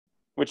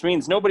which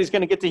means nobody's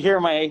going to get to hear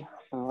my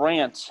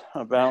rant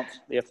about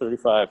the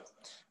F-35.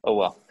 Oh,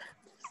 well.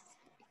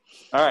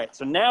 All right,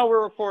 so now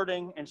we're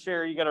recording, and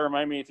Sherry, you got to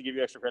remind me to give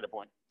you extra credit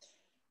point.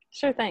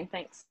 Sure thing,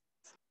 thanks.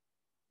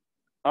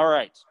 All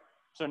right,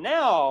 so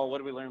now what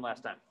did we learn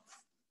last time?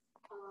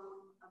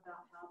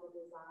 About how to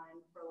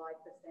design for like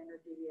the standard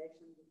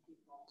deviations of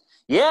people.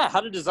 Yeah, how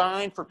to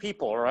design for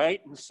people,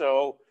 right? And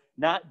so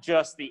not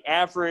just the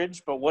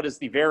average, but what is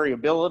the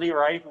variability,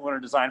 right? We want to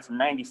design for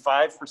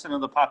 95%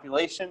 of the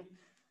population,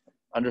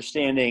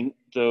 understanding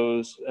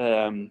those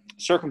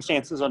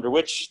circumstances under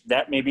which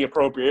that may be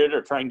appropriate,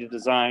 or trying to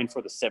design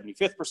for the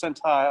 75th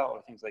percentile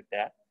or things like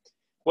that.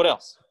 What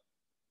else?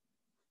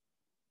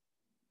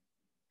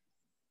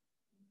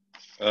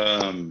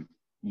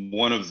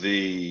 One of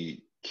the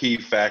key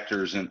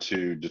factors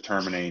into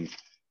determining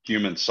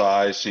human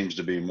size seems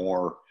to be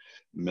more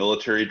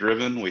military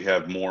driven. We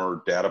have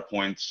more data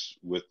points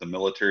with the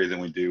military than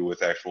we do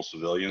with actual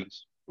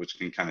civilians, which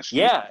can kind of skew.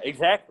 Yeah,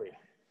 exactly.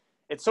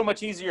 It's so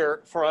much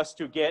easier for us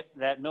to get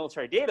that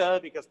military data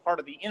because part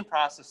of the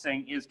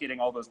in-processing is getting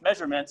all those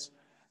measurements,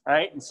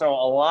 right? And so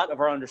a lot of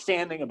our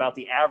understanding about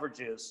the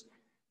averages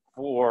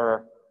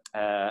for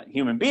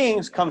human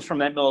beings comes from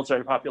that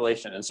military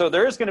population. And so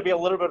there is going to be a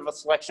little bit of a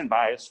selection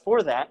bias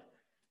for that.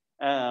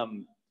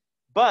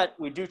 But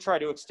we do try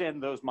to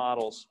extend those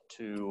models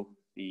to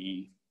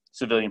the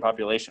civilian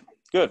population.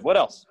 Good. What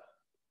else?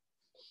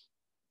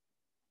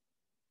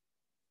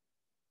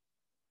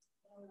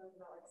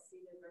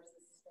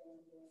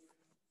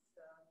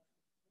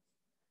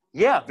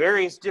 Yeah,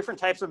 various different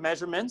types of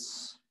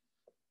measurements.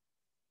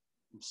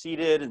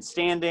 Seated and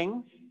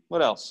standing.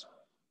 What else?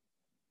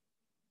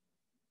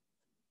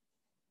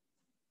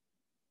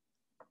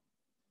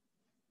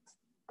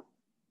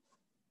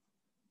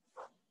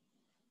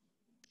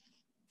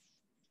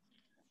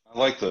 I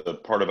like the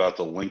part about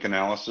the link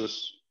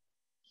analysis,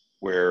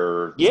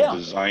 where Yeah.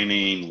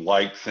 designing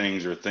like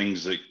things or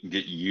things that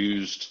get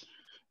used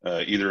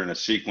either in a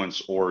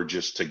sequence or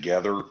just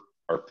together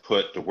are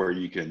put to where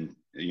you can,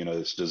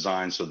 it's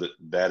designed so that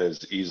that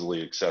is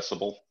easily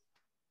accessible.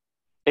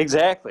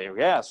 Exactly,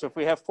 yeah. So if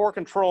we have 4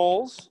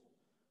 controls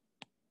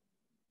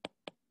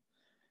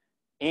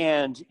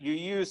and you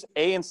use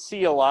A and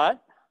C a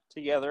lot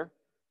together,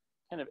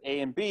 kind of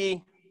A and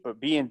B, but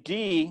B and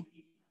D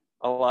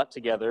a lot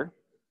together,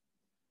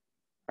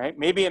 right?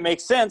 Maybe it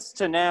makes sense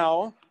to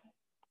now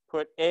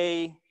put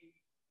A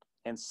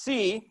and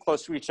C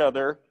close to each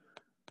other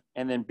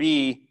and then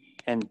B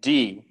and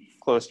D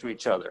close to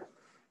each other,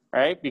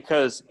 right?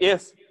 Because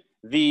if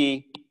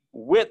the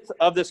width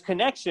of this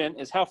connection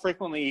is how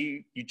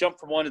frequently you jump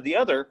from one to the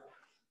other,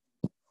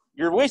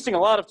 you're wasting a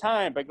lot of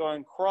time by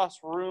going cross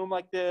room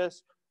like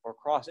this or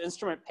cross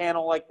instrument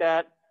panel like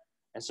that.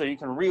 And so you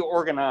can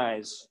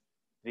reorganize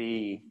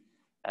the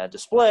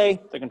display,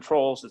 the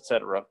controls,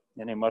 etc.,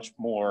 in a much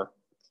more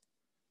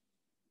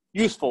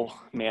useful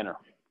manner.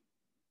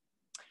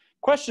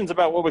 Questions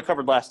about what we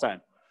covered last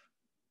time?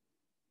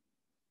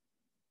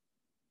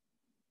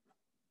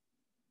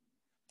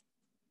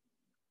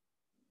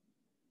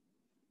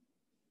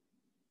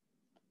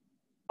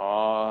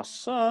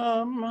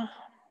 Awesome.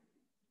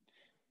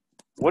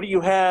 What do you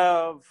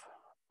have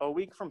a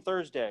week from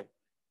Thursday?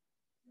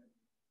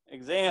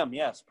 Exam,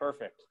 yes,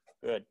 perfect,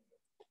 good.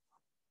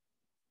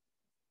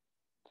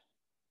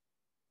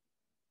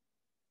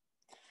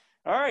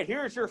 All right,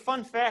 here's your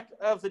fun fact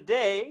of the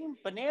day.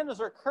 Bananas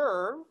are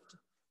curved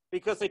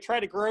because they try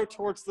to grow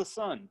towards the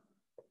sun.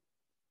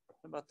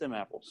 How about them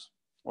apples?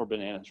 Or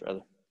bananas,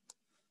 rather.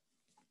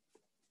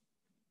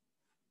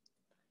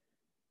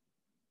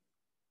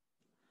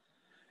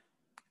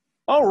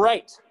 All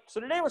right, so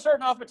today we're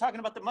starting off by talking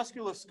about the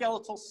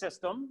musculoskeletal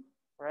system,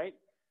 right?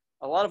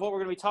 A lot of what we're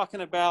going to be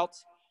talking about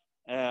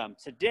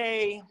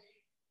today,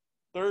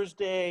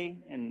 Thursday,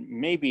 and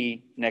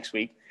maybe next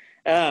week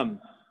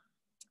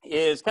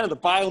is kind of the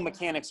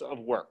biomechanics of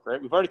work, right?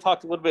 We've already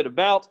talked a little bit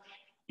about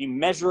the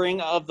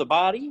measuring of the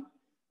body,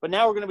 but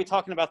now we're going to be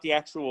talking about the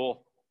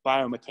actual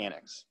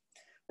biomechanics,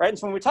 right? And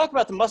so when we talk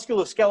about the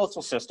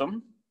musculoskeletal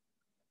system,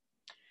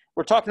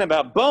 we're talking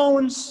about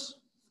bones,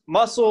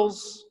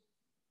 muscles,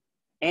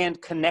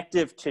 and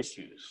connective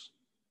tissues.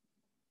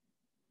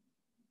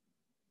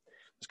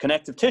 Those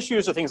connective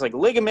tissues are things like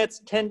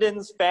ligaments,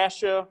 tendons,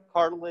 fascia,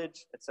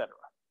 cartilage, etc.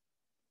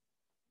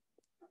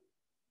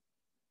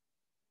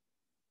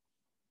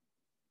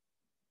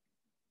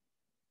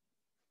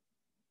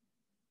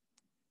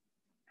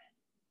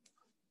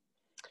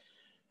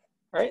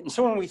 Right? And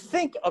so when we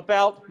think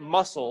about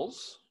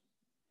muscles,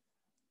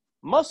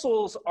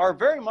 muscles are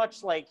very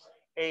much like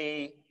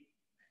a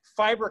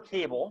fiber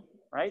cable,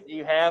 right?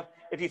 You have,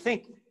 if you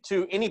think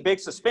to any big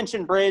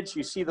suspension bridge,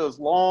 you see those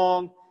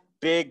long,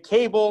 big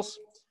cables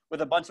with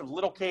a bunch of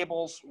little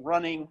cables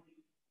running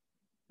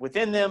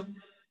within them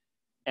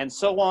and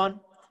so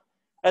on.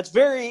 That's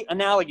very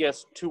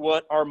analogous to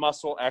what our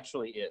muscle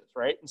actually is,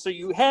 right? And so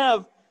you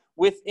have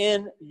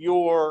within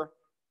your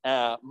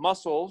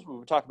muscles,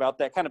 we talk about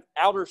that kind of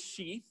outer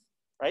sheath,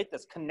 right?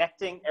 That's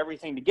connecting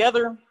everything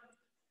together.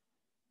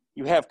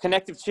 You have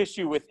connective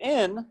tissue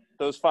within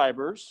those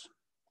fibers.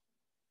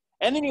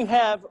 And then you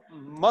have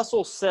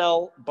muscle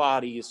cell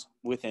bodies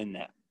within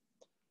that.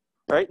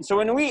 Right? And so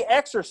when we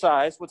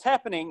exercise, what's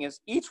happening is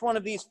each one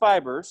of these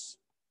fibers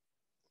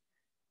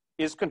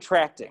is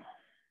contracting.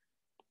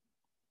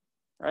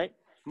 Right?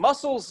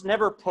 Muscles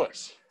never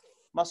push.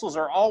 Muscles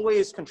are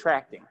always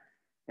contracting.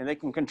 And they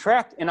can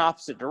contract in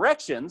opposite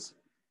directions.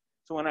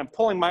 So when I'm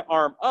pulling my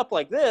arm up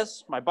like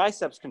this, my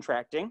biceps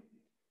contracting.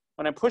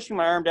 When I'm pushing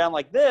my arm down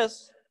like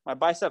this, my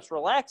biceps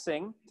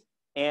relaxing,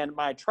 and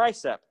my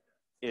tricep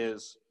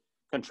is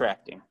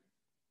contracting.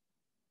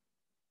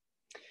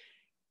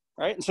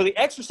 Right? And so the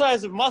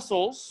exercise of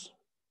muscles,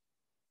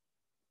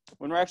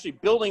 when we're actually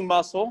building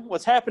muscle,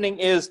 what's happening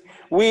is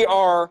we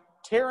are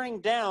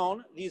tearing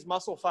down these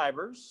muscle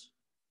fibers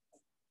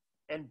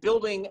and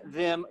building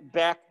them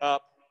back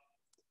up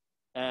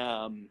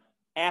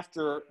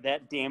after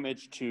that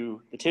damage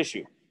to the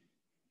tissue.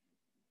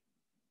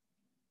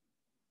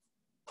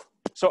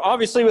 So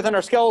obviously within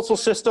our skeletal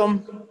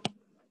system,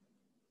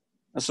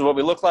 this is what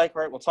we look like,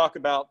 right? We'll talk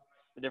about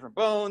the different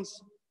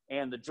bones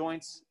and the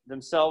joints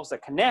themselves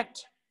that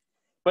connect,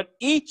 but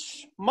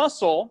each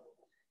muscle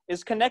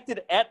is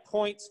connected at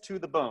points to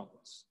the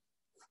bones,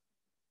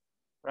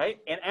 right?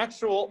 And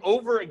actual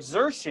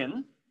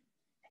overexertion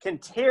can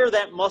tear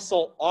that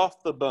muscle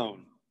off the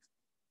bone.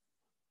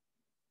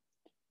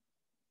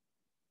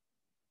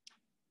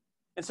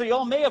 And so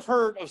y'all may have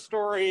heard of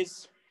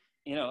stories,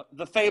 you know,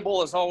 the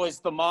fable is always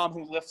the mom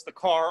who lifts the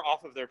car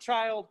off of their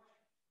child,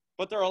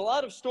 but there are a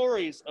lot of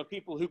stories of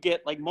people who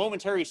get like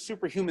momentary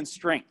superhuman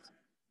strength.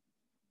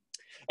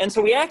 And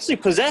so we actually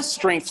possess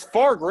strengths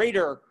far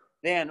greater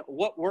than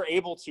what we're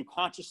able to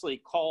consciously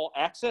call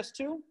access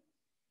to.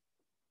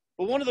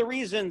 But one of the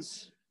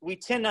reasons we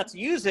tend not to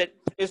use it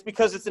is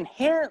because it's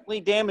inherently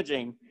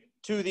damaging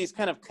to these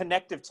kind of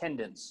connective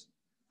tendons,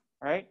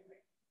 right?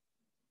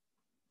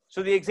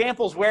 So the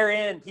examples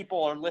wherein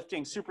people are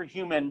lifting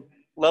superhuman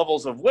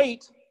levels of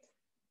weight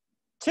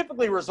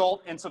typically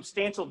result in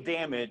substantial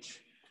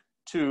damage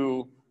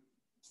to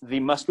the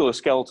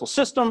musculoskeletal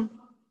system.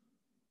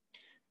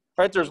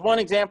 Right, there's one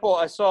example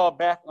I saw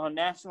back on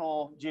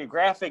National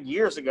Geographic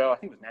years ago, I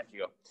think it was Nat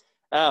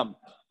Geo,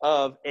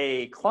 of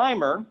a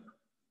climber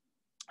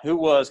who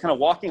was kind of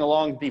walking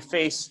along the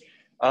face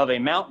of a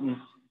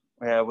mountain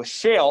with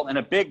shale, and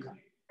a big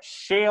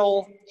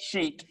shale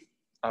sheet,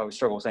 I always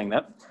struggle with saying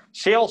that,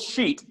 shale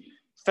sheet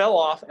fell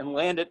off and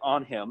landed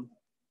on him,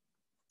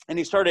 and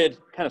he started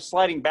kind of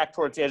sliding back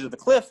towards the edge of the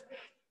cliff.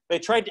 They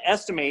tried to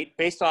estimate,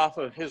 based off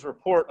of his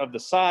report of the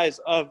size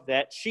of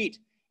that sheet,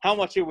 how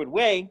much it would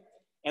weigh,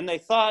 and they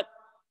thought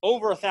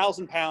over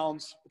 1,000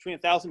 pounds, between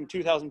 1,000 and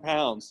 2,000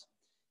 pounds.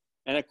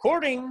 And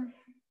according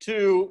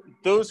to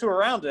those who were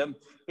around him,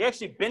 he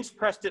actually bench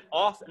pressed it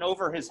off and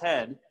over his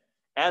head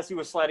as he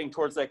was sliding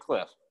towards that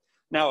cliff.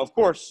 Now, of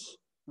course,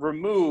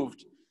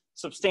 removed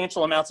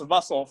substantial amounts of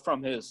muscle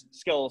from his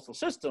skeletal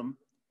system.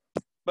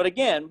 But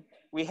again,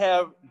 we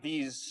have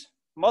these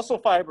muscle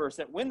fibers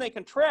that when they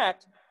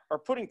contract are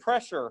putting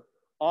pressure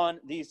on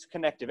these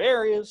connective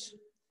areas,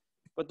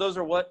 but those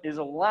are what is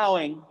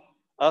allowing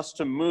us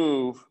to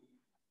move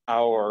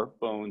our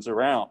bones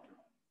around.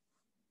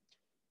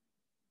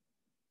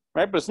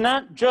 Right, but it's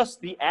not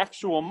just the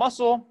actual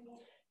muscle.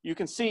 You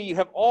can see you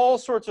have all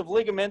sorts of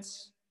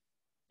ligaments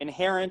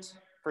inherent,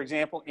 for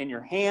example, in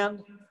your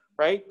hand,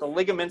 right? The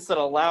ligaments that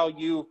allow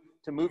you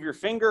to move your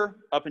finger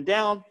up and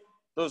down,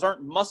 those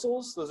aren't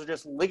muscles, those are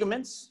just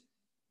ligaments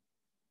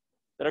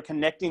that are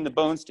connecting the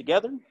bones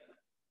together.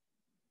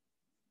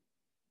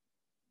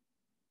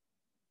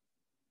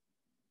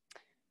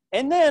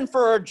 And then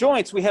for our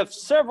joints, we have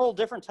several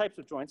different types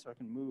of joints. So I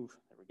can move,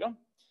 there we go.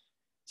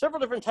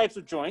 Several different types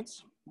of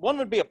joints. One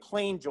would be a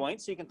plane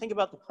joint. So you can think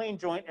about the plane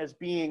joint as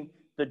being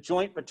the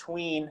joint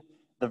between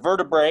the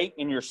vertebrae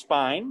in your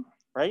spine,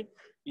 right?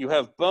 You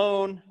have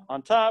bone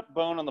on top,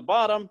 bone on the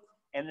bottom,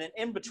 and then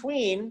in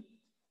between,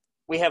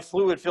 we have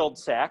fluid-filled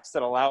sacs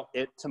that allow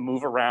it to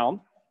move around.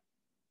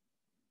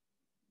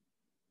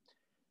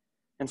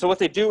 And so what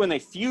they do when they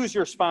fuse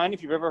your spine,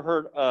 if you've ever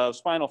heard of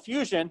spinal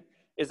fusion,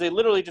 is they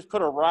literally just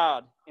put a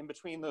rod in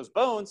between those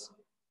bones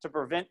to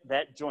prevent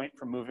that joint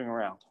from moving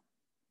around.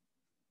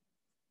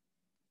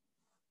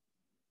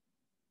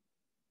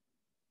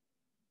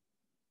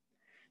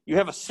 You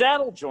have a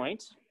saddle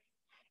joint,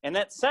 and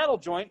that saddle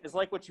joint is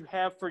like what you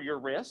have for your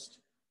wrist,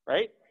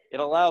 right? It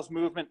allows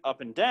movement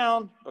up and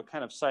down, but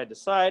kind of side to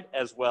side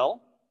as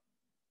well.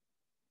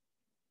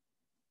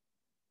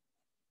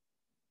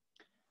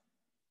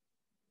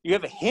 You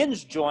have a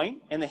hinge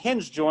joint, and the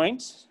hinge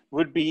joint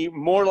would be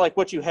more like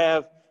what you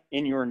have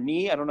in your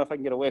knee. I don't know if I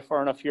can get away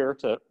far enough here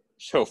to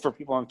show for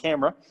people on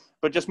camera,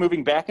 but just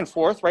moving back and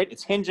forth, right?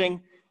 It's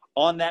hinging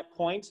on that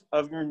point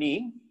of your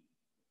knee.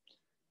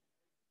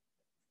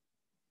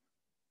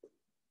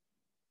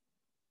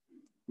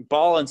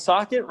 Ball and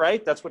socket,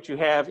 right? That's what you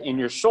have in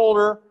your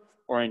shoulder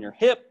or in your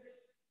hip.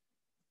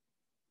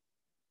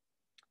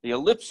 The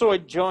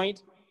ellipsoid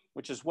joint,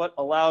 which is what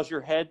allows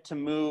your head to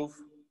move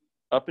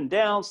up and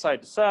down,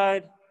 side to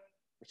side,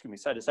 excuse me,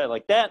 side to side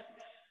like that.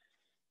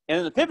 And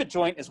then the pivot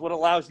joint is what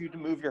allows you to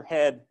move your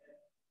head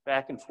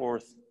back and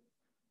forth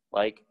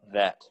like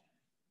that.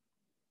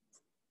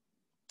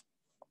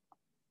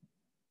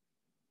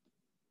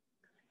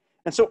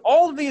 And so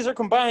all of these are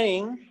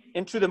combining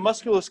into the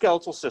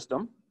musculoskeletal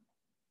system.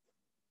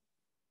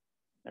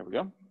 There we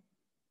go.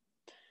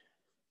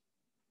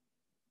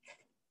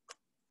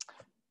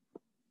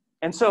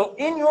 And so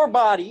in your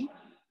body,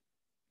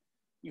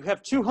 you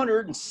have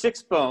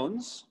 206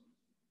 bones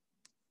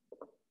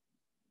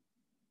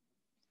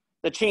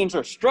that change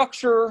their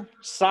structure,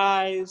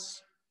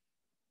 size,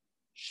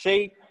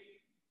 shape,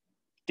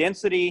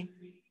 density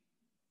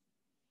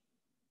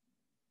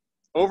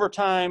over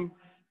time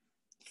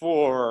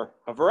for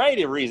a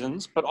variety of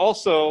reasons, but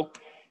also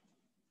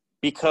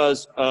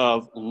because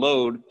of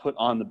load put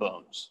on the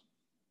bones.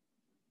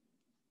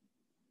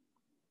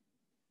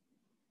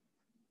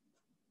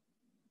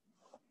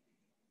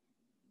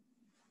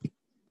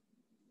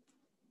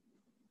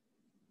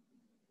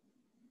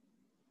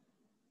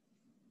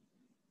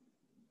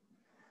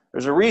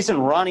 There's a reason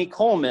Ronnie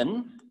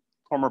Coleman,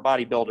 former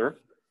bodybuilder,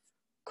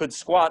 could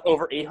squat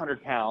over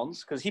 800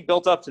 pounds because he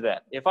built up to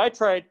that. If I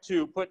tried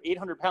to put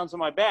 800 pounds on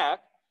my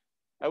back,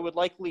 I would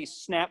likely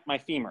snap my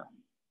femur.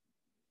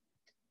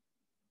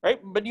 Right?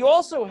 But you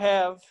also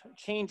have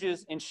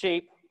changes in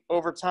shape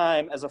over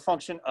time as a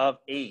function of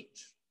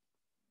age.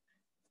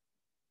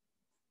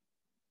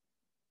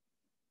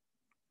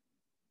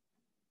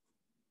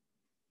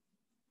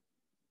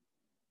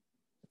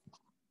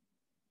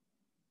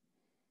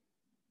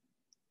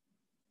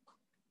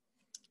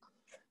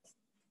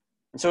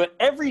 And so at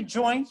every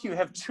joint, you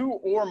have 2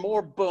 or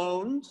more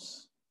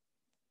bones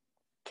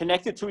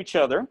connected to each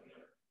other.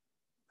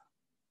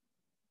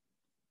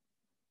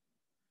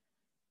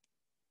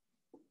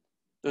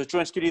 Those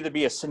joints could either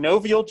be a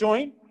synovial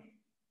joint,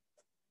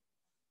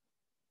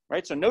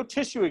 right? So no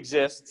tissue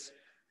exists,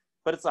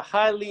 but it's a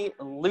highly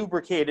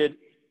lubricated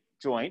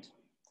joint,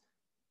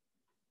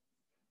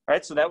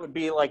 right? So that would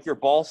be like your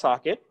ball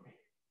socket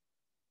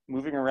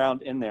moving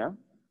around in there.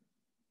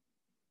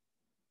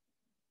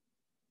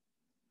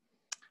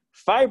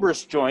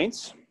 Fibrous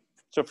joints,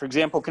 so for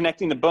example,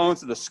 connecting the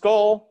bones of the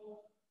skull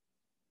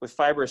with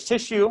fibrous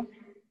tissue,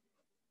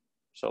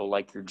 so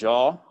like your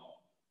jaw.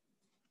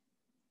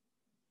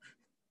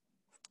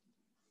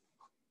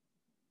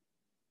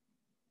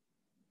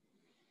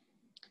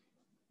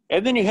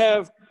 And then you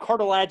have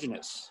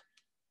cartilaginous,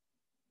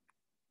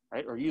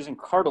 right, or using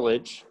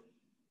cartilage.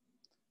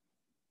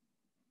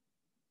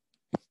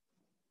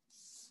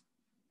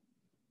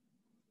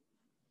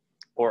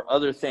 Or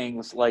other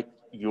things like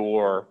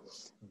your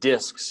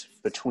discs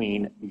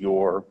between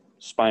your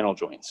spinal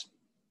joints.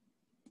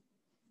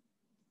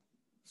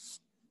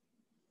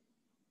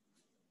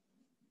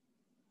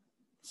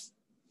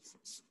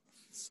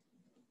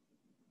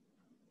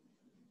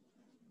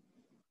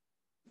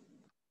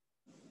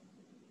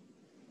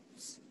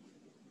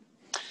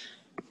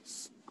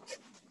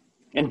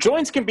 And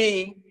joints can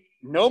be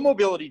no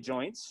mobility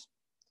joints,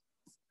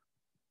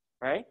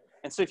 right?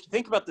 And so if you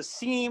think about the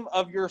seam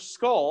of your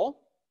skull,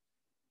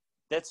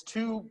 that's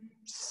 2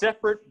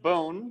 separate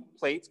bone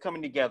plates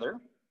coming together.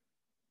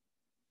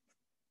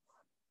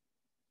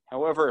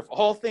 However, if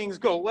all things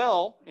go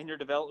well in your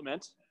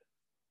development,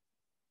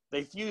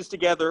 they fuse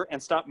together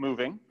and stop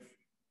moving.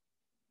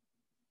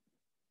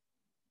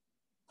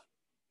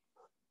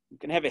 You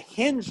can have a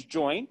hinge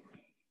joint,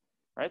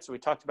 right? So we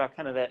talked about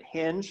kind of that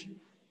hinge.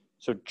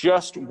 So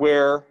just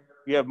where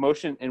you have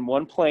motion in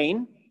one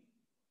plane,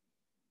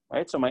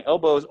 right? So my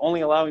elbow is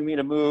only allowing me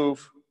to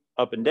move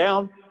up and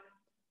down.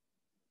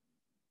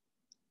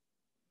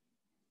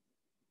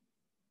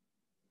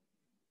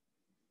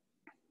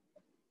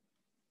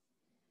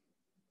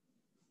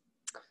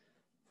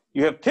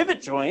 You have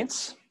pivot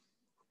joints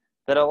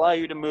that allow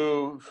you to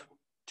move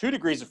 2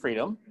 degrees of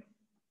freedom.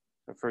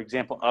 So for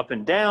example, up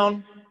and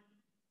down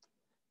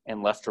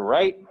and left to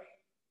right.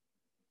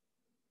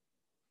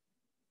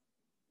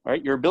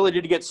 Right? Your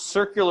ability to get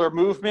circular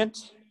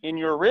movement in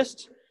your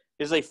wrist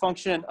is a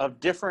function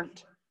of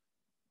different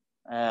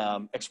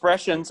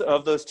expressions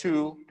of those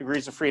 2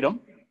 degrees of freedom.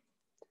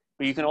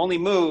 But you can only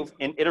move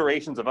in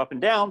iterations of up and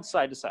down,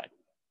 side to side.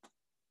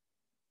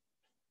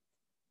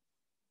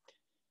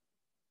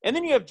 And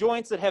then you have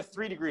joints that have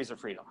 3 degrees of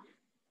freedom,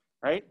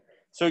 right?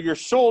 So your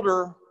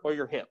shoulder or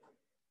your hip,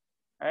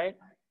 right?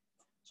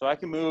 So I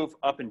can move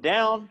up and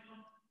down,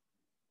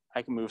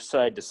 I can move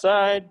side to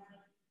side,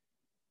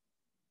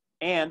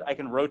 and I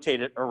can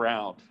rotate it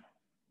around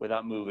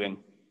without moving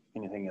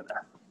anything in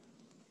there.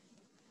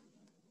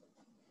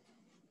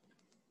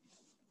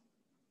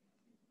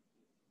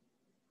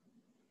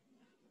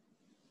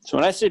 So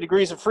when I say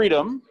degrees of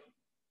freedom,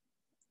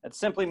 that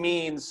simply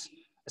means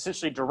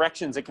essentially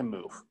directions it can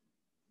move.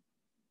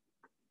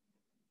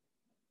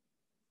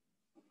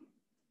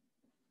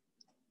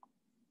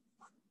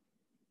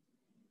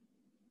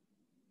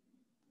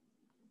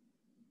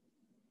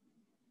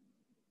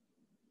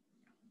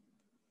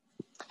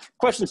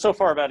 Questions so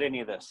far about any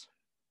of this?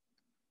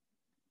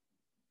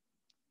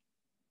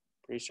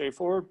 Pretty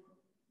straightforward.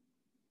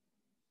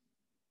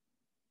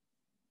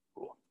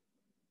 Cool.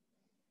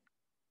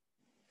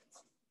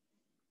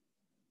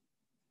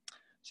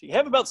 So you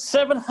have about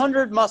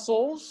 700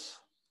 muscles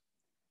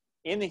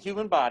in the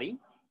human body,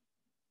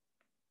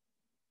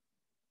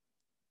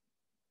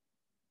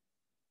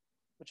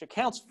 which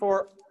accounts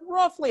for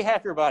roughly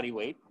half your body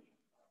weight.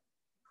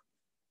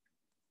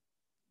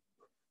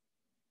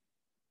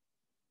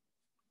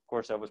 Of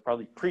course, that was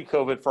probably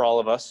pre-COVID for all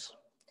of us.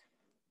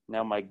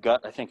 Now my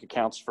gut, I think,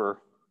 accounts for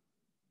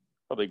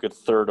probably a good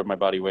third of my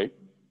body weight.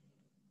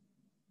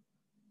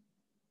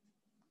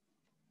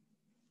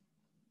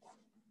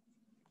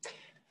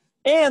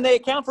 And they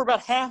account for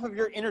about half of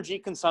your energy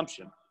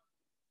consumption.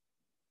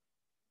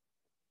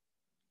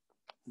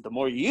 The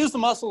more you use the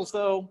muscles,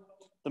 though,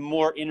 the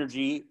more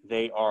energy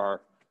they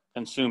are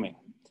consuming.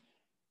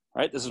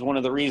 Right? This is one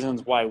of the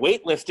reasons why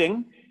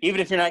weightlifting,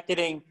 even if you're not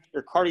getting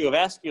your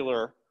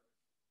cardiovascular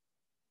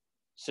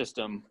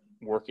system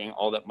working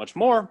all that much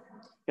more,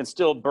 can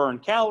still burn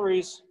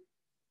calories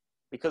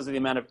because of the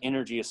amount of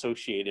energy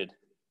associated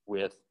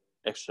with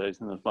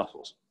exercising those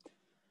muscles.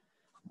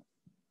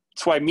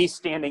 That's why me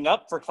standing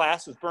up for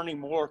class is burning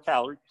more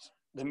calories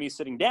than me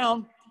sitting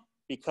down,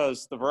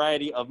 because the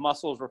variety of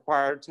muscles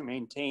required to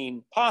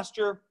maintain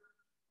posture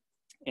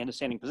and a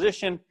standing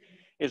position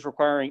is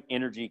requiring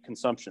energy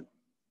consumption.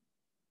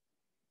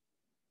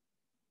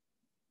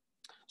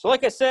 So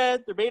like I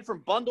said, they're made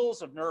from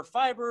bundles of nerve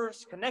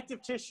fibers,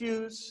 connective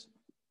tissues,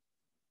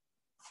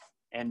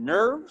 and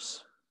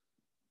nerves.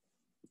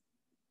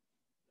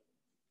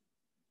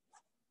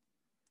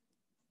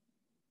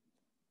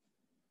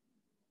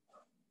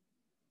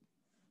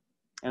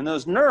 And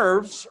those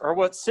nerves are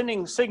what's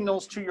sending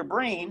signals to your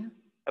brain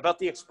about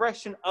the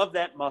expression of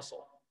that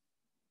muscle.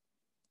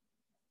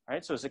 All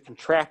right, so is it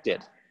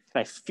contracted?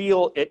 Can I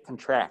feel it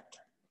contract?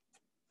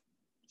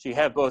 So you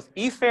have both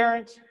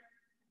efferent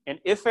and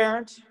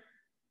efferent,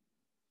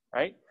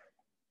 right?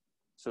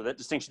 So that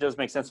distinction does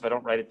make sense if I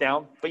don't write it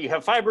down. But you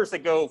have fibers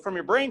that go from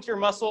your brain to your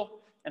muscle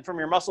and from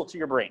your muscle to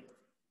your brain.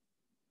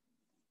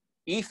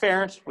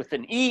 Efferent with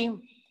an E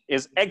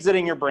is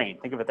exiting your brain.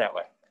 Think of it that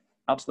way,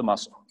 out to the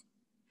muscle.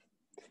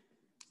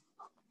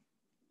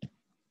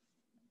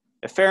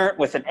 Efferent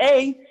with an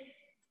A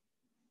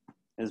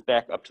is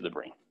back up to the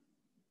brain.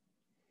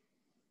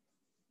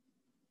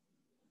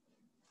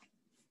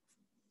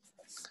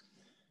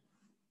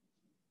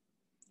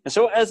 And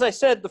so, as I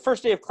said, the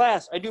first day of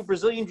class, I do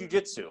Brazilian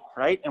Jiu-Jitsu,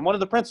 right? And one of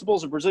the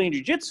principles of Brazilian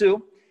Jiu-Jitsu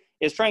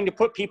is trying to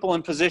put people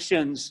in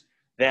positions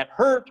that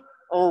hurt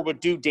or would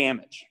do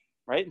damage,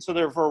 right? And so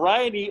there are a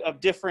variety of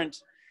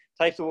different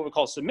types of what we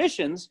call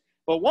submissions,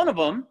 but one of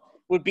them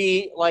would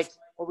be like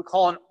what we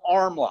call an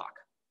arm lock,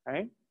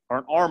 right? Or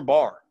an arm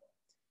bar.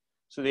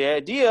 So the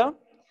idea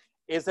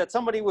is that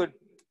somebody would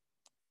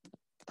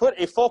put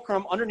a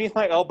fulcrum underneath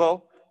my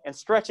elbow and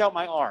stretch out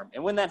my arm.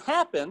 And when that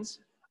happens,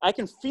 I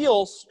can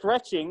feel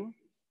stretching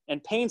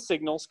and pain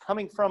signals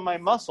coming from my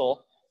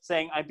muscle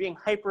saying I'm being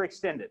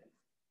hyperextended,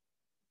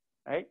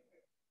 right?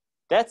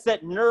 That's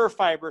that nerve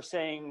fiber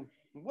saying,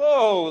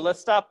 whoa,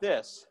 let's stop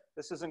this.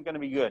 This isn't going to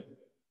be good.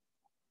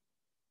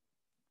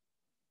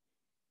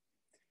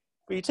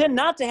 But you tend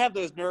not to have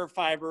those nerve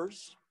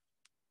fibers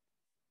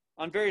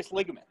on various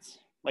ligaments,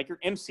 like your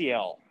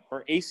MCL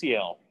or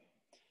ACL.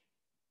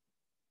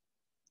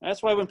 And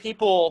that's why when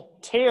people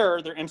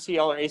tear their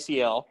MCL or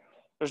ACL,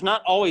 there's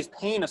not always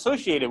pain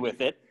associated with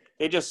it.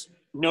 They just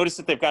notice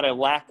that they've got a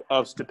lack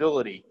of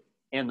stability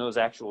in those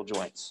actual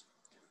joints.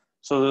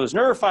 So those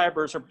nerve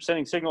fibers are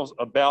sending signals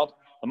about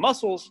the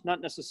muscles,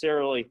 not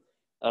necessarily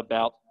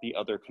about the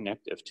other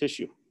connective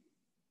tissue.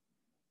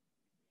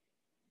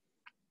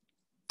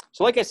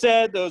 So like I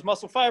said, those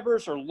muscle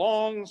fibers are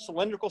long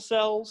cylindrical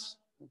cells.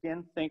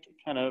 Again, think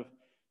kind of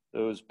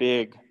those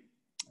big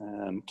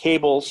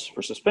cables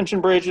for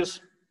suspension bridges,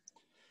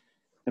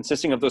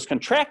 consisting of those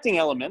contracting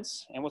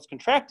elements. And what's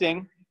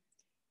contracting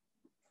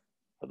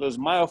are those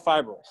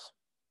myofibrils.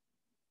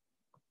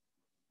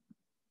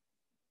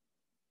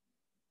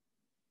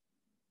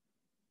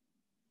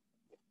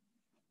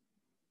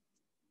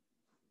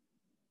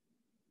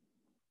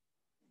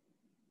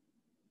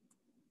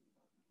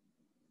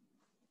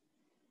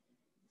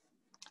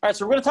 All right,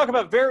 so we're going to talk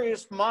about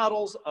various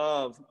models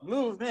of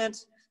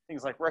movement,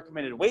 things like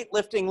recommended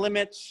weightlifting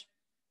limits.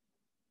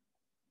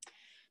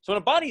 So when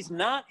a body's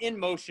not in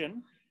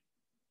motion,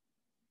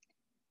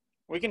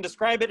 we can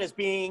describe it as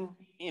being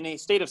in a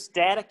state of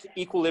static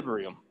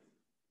equilibrium.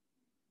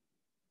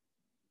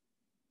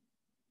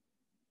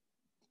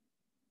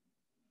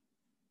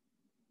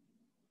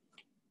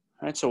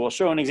 All right, so we'll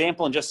show an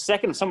example in just a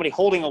second of somebody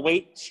holding a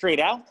weight straight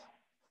out.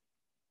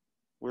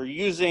 We're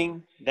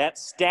using that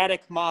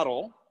static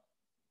model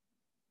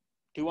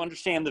to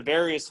understand the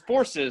various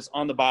forces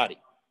on the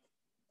body.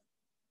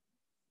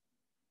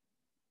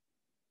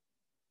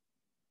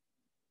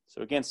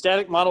 So again,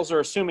 static models are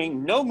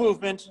assuming no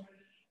movement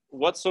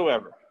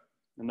whatsoever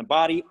in the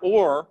body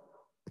or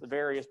the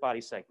various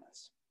body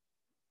segments.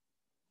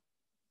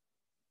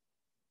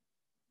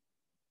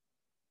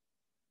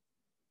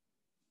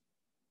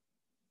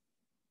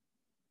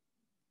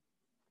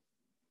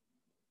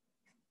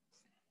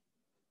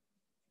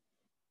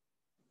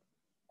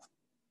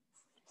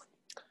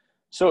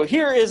 So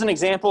here is an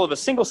example of a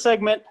single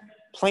segment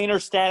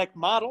planar static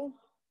model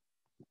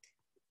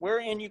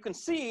wherein you can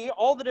see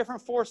all the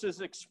different forces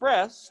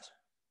expressed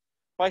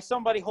by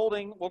somebody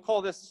holding, we'll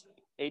call this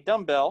a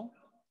dumbbell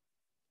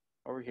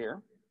over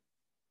here.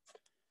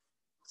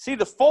 See,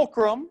 the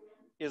fulcrum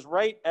is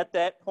right at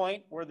that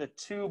point where the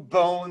two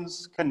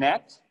bones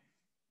connect.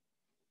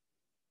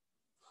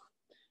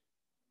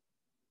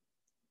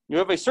 You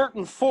have a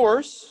certain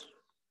force,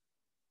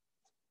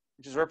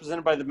 which is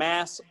represented by the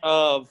mass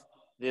of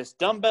this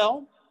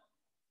dumbbell.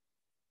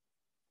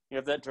 You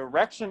have that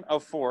direction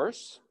of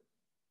force.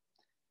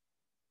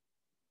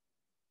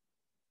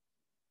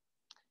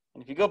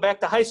 And if you go back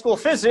to high school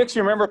physics,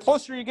 you remember,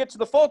 closer you get to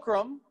the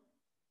fulcrum,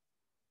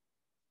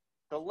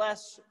 the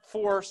less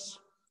force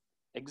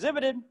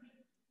exhibited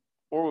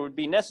or would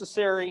be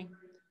necessary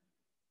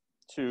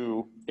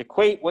to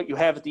equate what you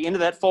have at the end of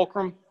that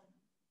fulcrum.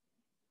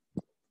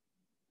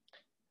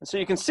 And so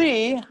you can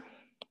see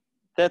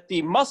that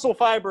the muscle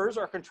fibers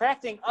are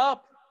contracting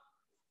up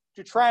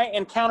to try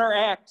and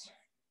counteract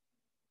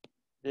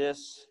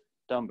this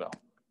dumbbell.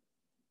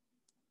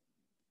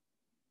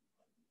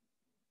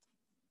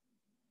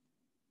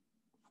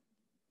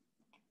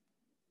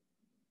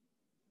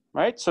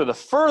 Right? So the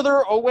further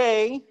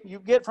away you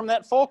get from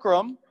that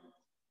fulcrum,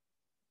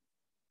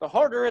 the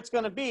harder it's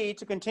going to be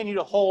to continue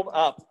to hold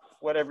up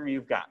whatever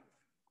you've got.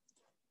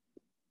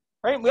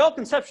 Right? We all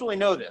conceptually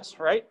know this,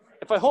 right?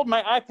 If I hold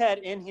my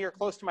iPad in here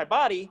close to my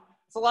body,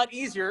 it's a lot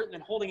easier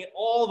than holding it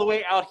all the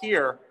way out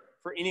here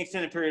for any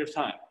extended period of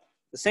time.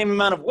 The same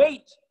amount of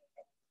weight,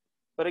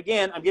 but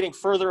again, I'm getting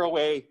further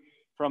away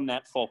from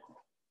that fulcrum.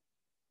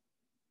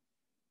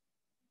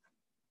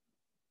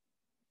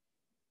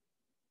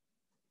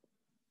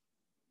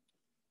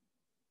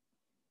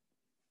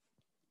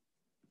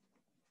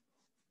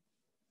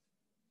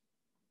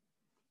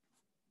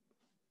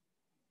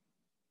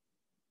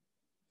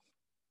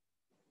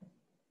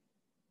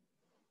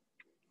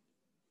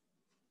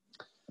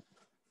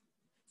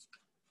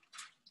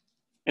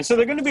 And so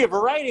there are going to be a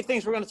variety of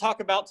things we're going to talk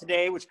about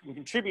today which can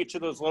contribute to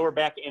those lower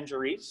back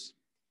injuries,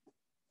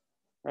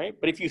 right?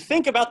 But if you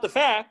think about the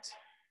fact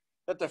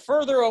that the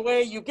further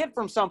away you get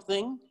from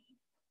something,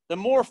 the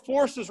more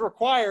force is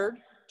required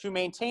to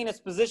maintain its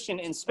position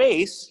in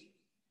space.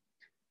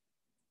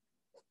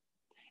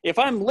 If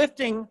I'm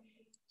lifting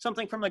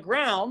something from the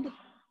ground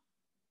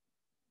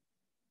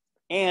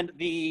and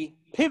the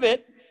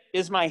pivot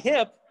is my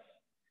hip,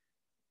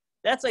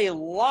 that's a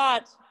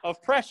lot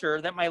of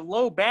pressure that my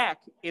low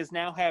back is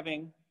now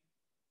having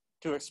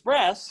to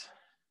express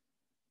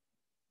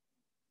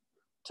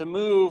to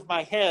move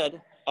my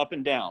head up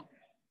and down.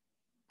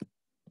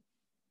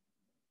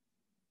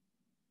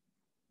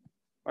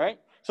 Right?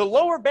 So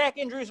lower back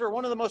injuries are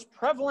one of the most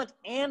prevalent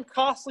and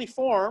costly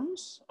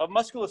forms of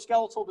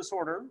musculoskeletal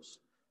disorders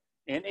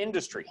in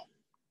industry.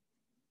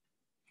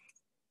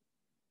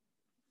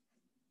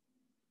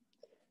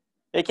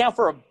 They account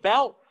for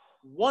about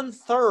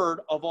 1/3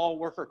 of all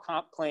worker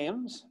comp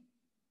claims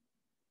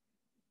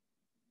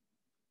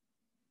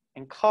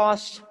and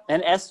cost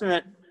an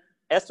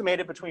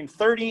estimated between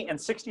 $30 and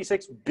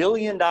 $66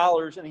 billion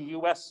in the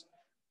US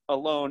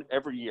alone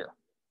every year.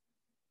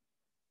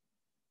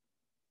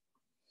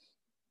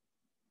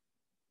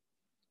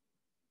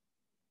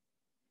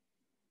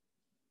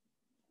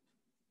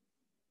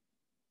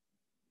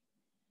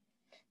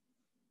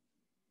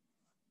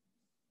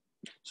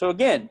 So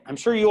again, I'm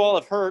sure you all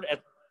have heard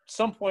at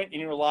some point in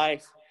your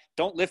life,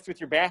 don't lift with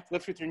your back,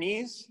 lift with your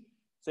knees.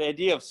 It's the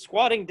idea of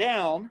squatting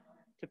down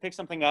to pick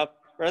something up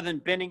rather than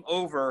bending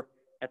over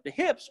at the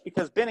hips,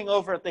 because bending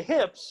over at the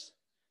hips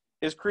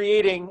is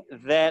creating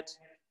that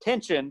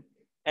tension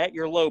at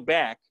your low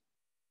back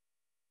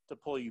to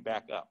pull you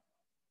back up.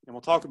 And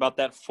we'll talk about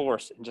that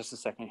force in just a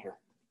second here.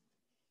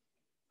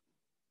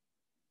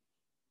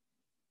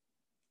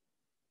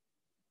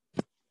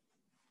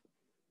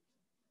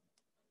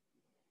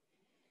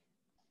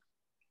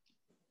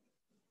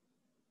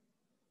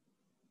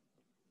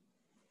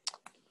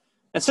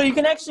 And so you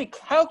can actually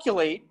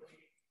calculate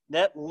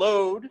that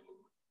load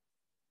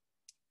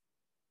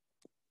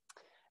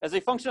as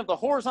a function of the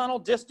horizontal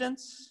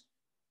distance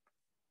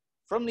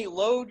from the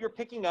load you're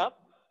picking up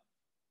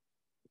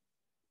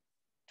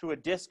to a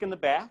disc in the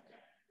back.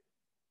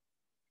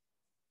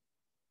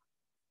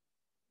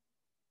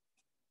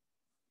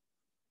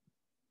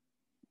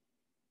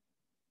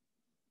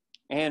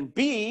 And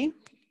B,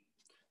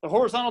 the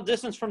horizontal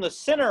distance from the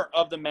center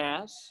of the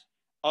mass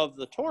of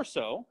the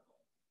torso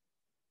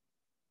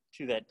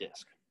to that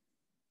disc.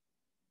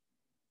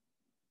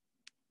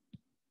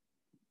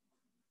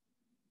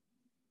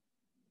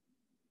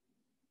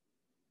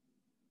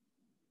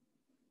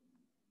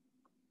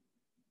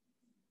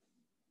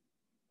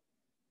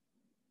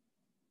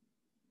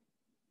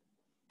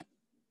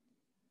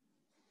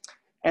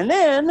 And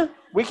then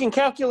we can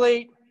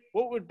calculate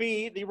what would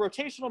be the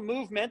rotational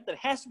movement that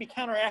has to be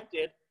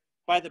counteracted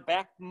by the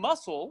back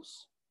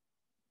muscles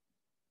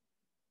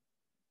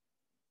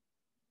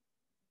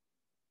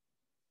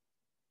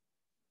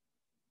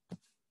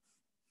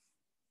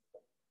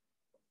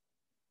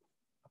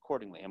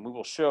accordingly. And we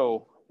will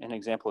show an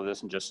example of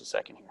this in just a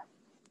second here.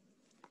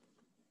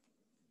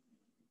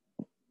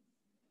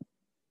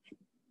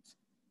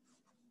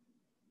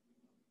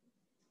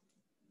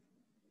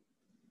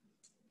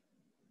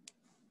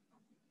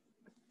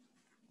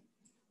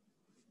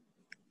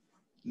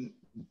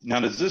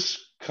 Now, does this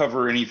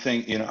cover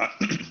anything?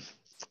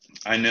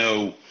 I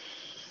know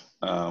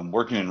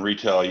working in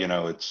retail,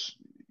 it's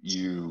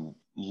you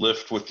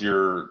lift with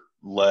your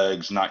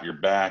legs, not your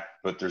back,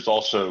 but there's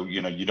also,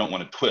 you don't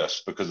want to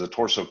twist because the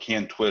torso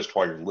can twist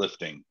while you're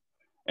lifting,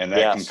 and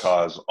that can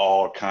cause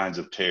all kinds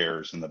of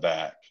tears in the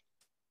back.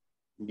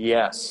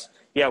 Yes.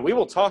 Yeah, we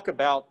will talk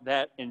about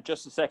that in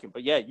just a second.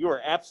 But yeah, you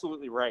are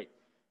absolutely right.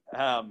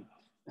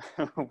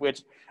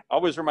 Which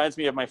always reminds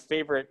me of my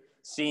favorite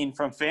scene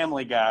from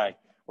Family Guy,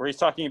 where he's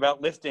talking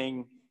about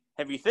lifting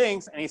heavy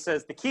things. And he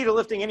says, the key to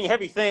lifting any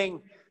heavy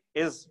thing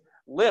is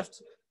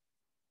lift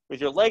with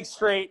your legs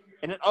straight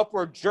in an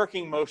upward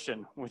jerking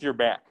motion with your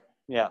back.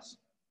 Yes.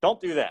 Don't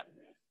do that.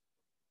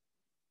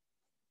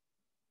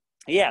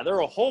 Yeah, there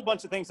are a whole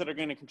bunch of things that are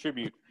going to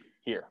contribute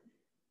here.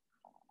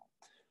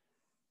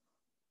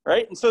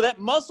 Right? And so that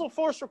muscle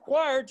force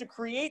required to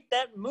create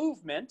that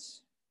movement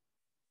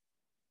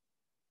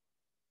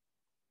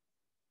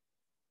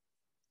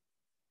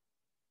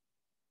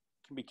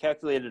can be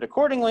calculated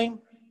accordingly.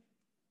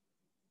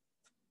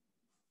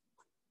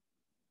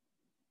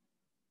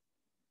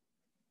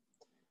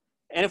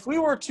 And if we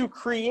were to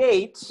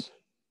create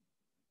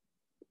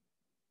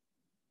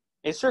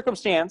a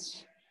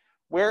circumstance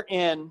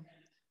wherein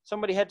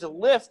somebody had to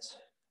lift,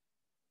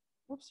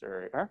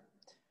 there we are,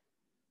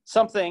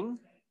 something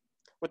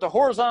with the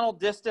horizontal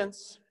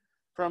distance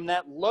from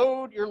that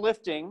load you're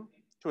lifting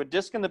to a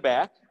disc in the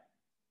back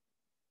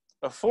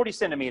of 40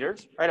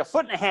 centimeters, right,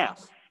 1.5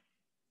 feet.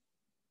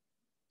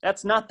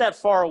 That's not that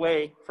far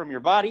away from your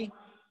body.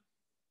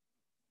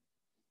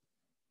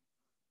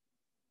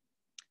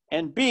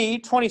 And B,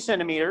 20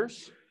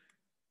 centimeters,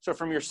 so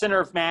from your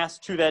center of mass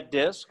to that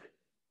disc.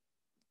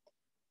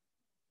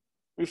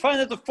 We find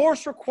that the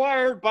force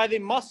required by the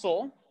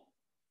muscle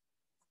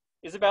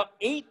is about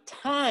 8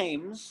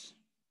 times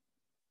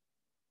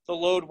the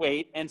load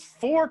weight and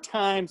 4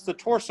 times the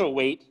torso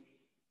weight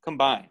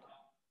combined.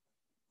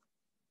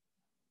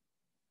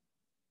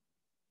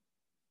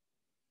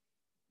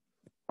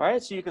 All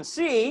right, so you can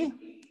see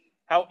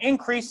how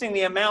increasing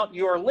the amount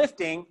you are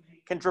lifting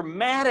can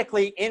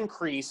dramatically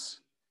increase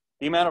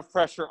the amount of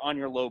pressure on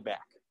your low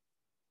back.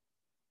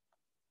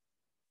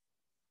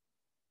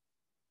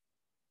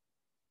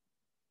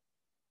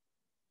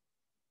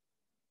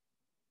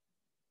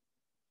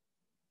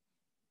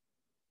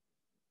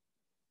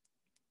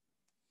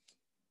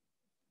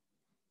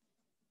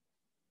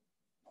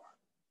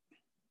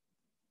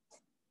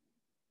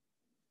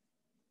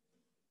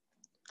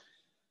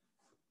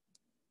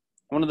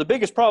 One of the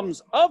biggest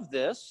problems of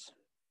this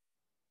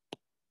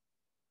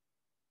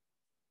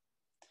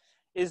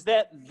is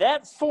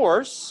that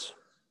force,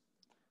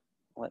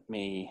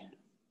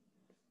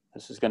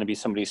 this is going to be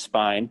somebody's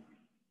spine.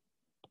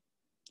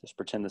 Just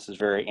pretend this is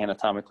very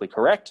anatomically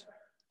correct.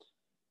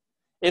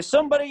 If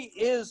somebody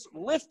is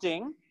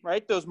lifting,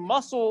 right, those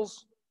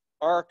muscles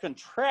are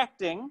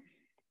contracting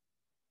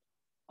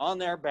on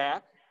their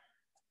back,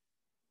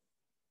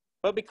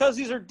 but because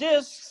these are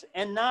discs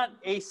and not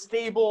a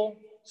stable,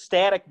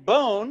 static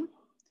bone,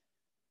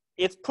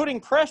 it's putting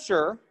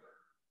pressure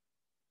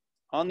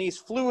on these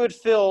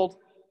fluid-filled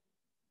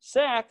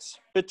sacs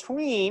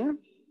between,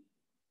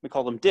 we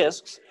call them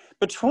discs,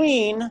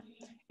 between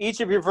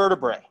each of your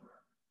vertebrae.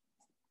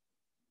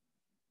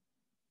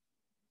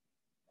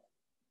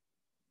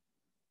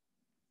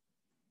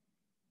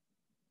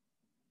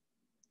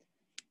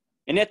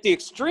 And at the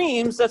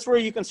extremes, that's where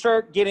you can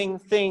start getting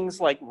things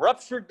like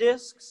ruptured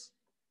discs.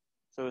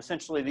 So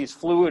essentially these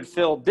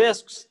fluid-filled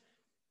discs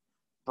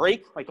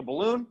break like a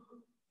balloon.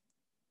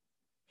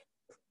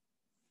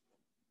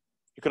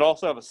 You could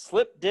also have a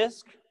slip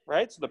disc,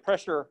 right? So the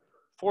pressure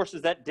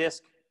forces that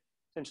disc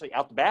essentially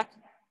out the back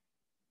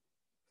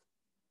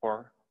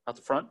or out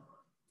the front.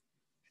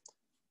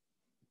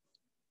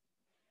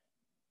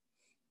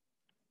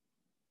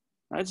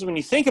 All right, so when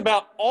you think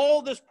about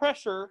all this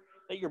pressure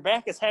that your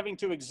back is having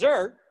to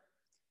exert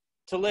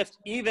to lift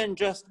even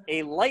just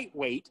a light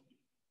weight,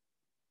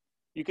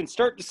 you can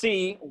start to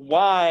see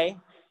why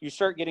you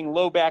start getting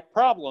low back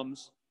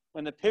problems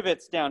when the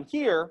pivot's down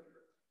here.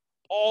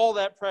 All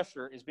that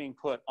pressure is being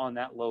put on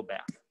that low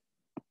back.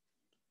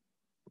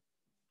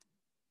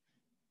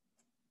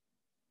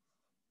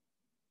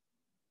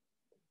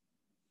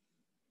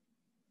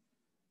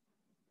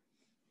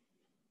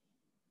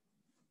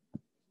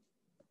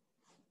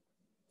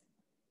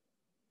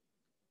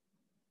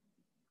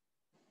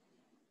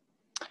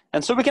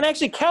 And so we can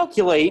actually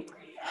calculate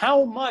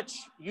how much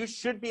you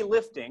should be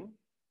lifting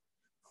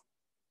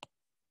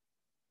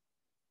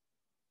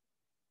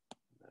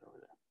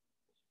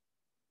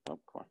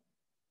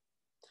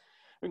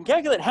We can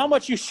calculate how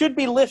much you should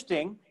be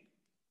lifting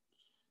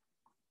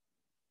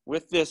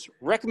with this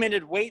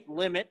recommended weight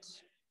limit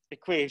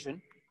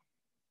equation.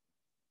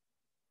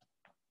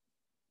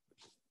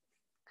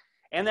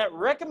 And that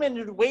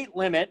recommended weight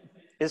limit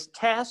is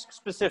task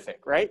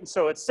specific, right? And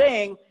so it's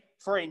saying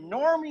for a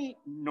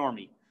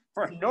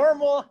for a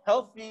normal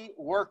healthy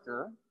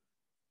worker,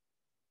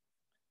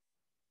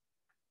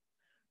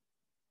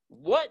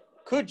 what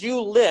could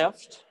you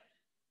lift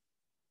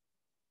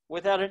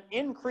without an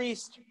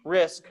increased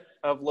risk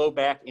of low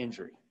back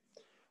injury?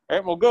 All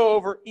right, we'll go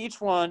over each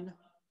one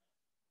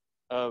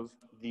of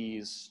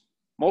these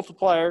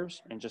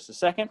multipliers in just a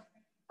second.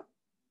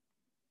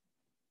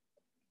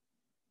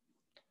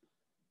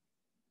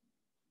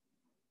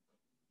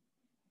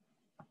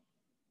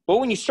 But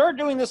when you start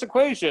doing this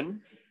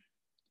equation,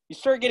 you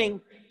start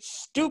getting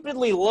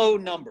stupidly low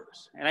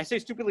numbers. And I say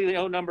stupidly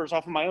low numbers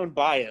off of my own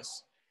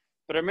bias.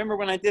 But I remember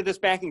when I did this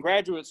back in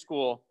graduate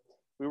school,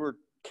 we were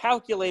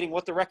calculating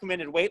what the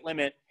recommended weight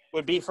limit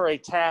would be for a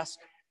task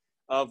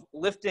of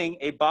lifting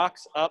a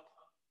box up,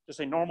 just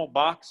a normal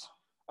box,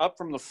 up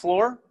from the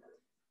floor.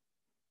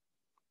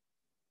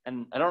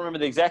 And I don't remember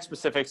the exact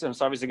specifics, and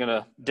it's obviously going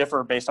to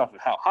differ based off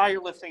of how high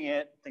you're lifting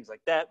it, things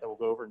like that we'll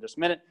go over in just a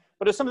minute.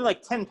 But it's something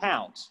like 10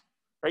 pounds,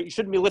 right? You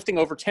shouldn't be lifting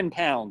over 10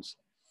 pounds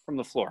from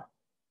the floor.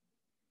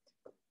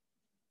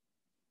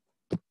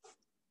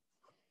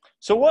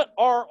 So what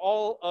are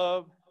all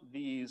of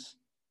these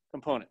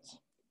components?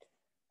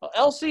 Well,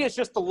 LC is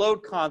just the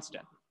load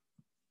constant.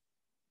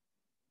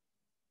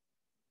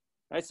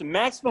 Right, it's the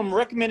maximum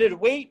recommended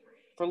weight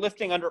for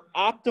lifting under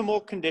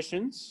optimal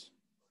conditions.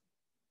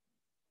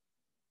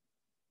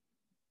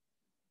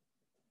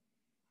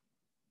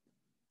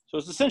 So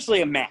it's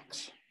essentially a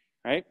max,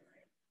 right?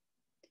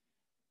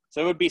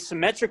 So it would be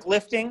symmetric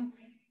lifting.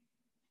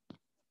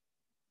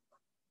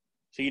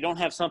 So you don't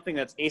have something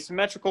that's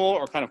asymmetrical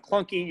or kind of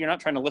clunky. You're not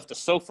trying to lift a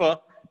sofa.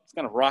 It's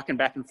kind of rocking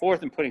back and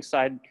forth and putting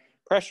side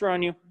pressure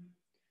on you.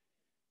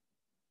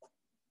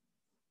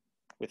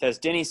 With, as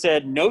Denny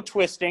said, no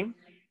twisting.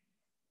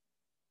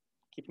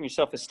 Keeping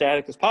yourself as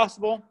static as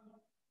possible.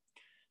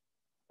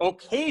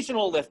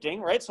 Occasional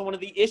lifting, right? So one of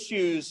the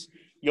issues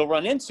you'll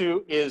run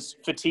into is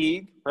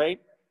fatigue,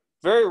 right?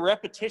 Very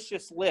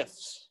repetitious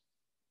lifts,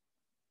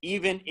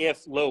 even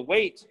if low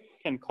weight,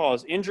 can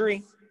cause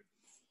injury.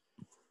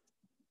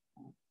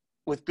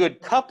 With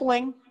good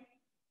coupling,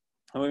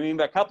 and what we mean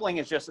by coupling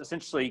is just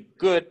essentially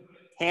good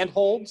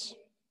handholds,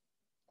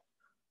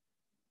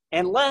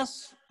 and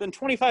less than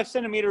 25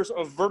 centimeters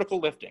of vertical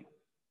lifting.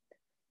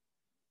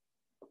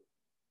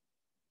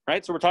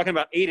 Right, so we're talking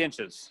about 8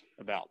 inches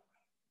about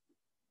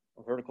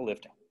of vertical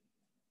lifting.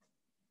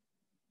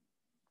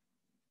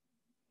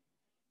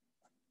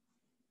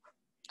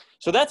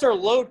 So that's our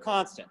load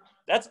constant.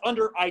 That's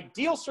under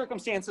ideal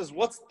circumstances,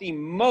 what's the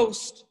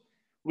most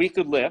we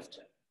could lift.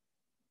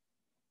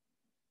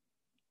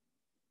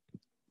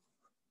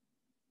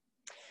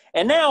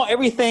 And now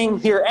everything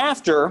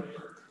hereafter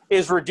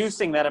is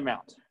reducing that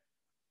amount.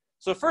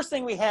 So first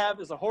thing we have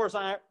is a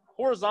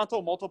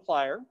horizontal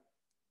multiplier,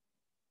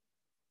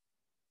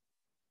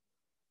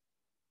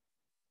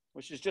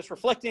 which is just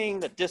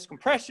reflecting that disk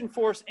compression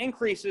force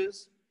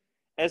increases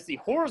as the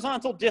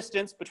horizontal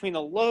distance between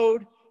the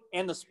load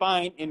and the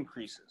spine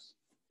increases,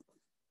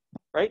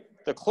 right?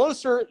 The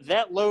closer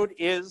that load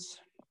is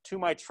to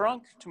my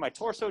trunk, to my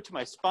torso, to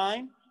my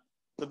spine,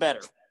 the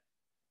better.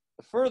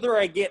 The further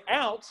I get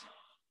out,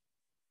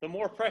 the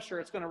more pressure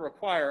it's going to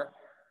require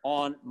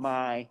on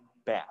my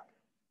back.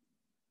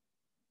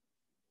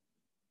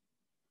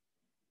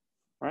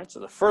 All right, so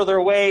the further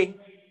away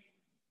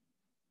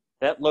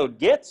that load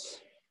gets,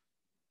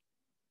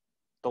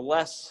 the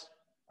less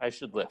I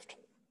should lift.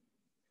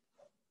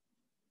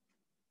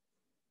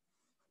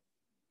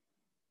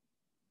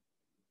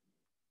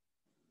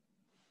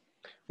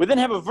 We then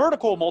have a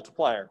vertical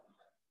multiplier.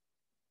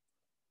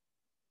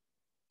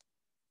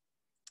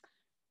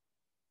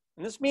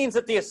 And this means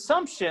that the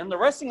assumption, the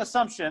resting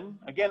assumption,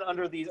 again,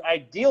 under these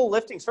ideal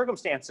lifting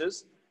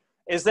circumstances,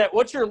 is that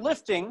what you're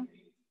lifting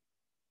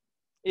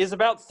is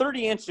about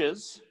 30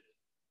 inches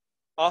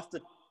off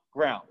the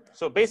ground.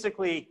 So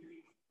basically,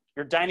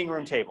 your dining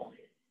room table.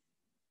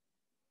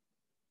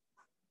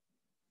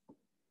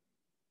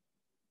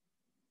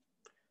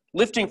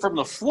 Lifting from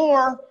the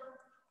floor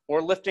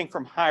or lifting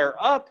from higher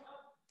up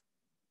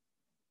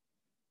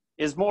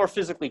is more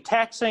physically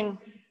taxing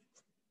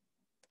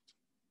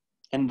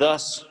and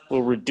thus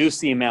will reduce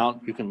the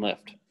amount you can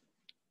lift.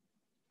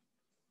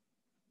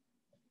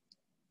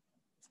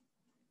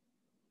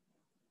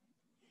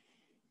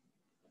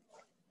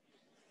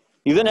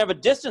 You then have a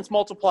distance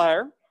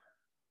multiplier.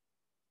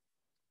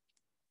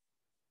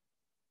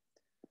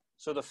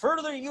 So the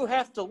further you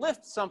have to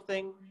lift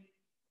something,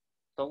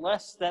 the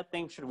less that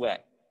thing should weigh.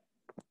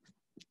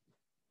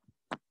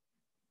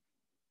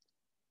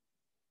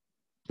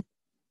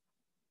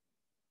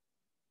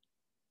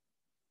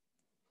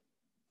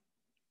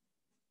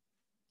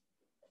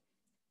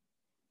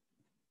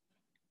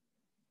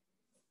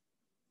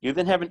 You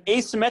then have an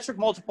asymmetric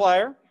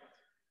multiplier.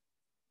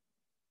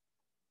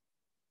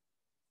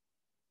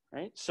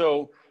 Right?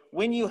 So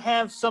when you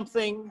have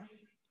something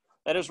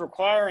that is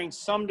requiring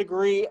some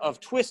degree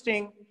of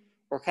twisting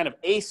or kind of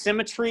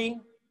asymmetry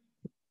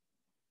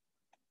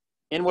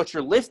in what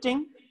you're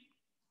lifting,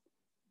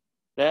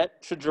 that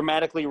should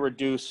dramatically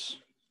reduce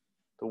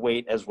the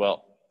weight as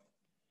well,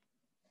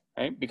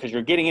 right? Because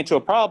you're getting into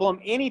a problem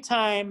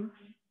anytime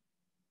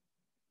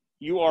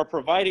you are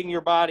providing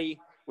your body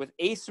with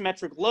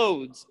asymmetric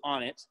loads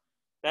on it.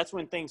 That's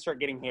when things start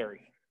getting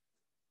hairy.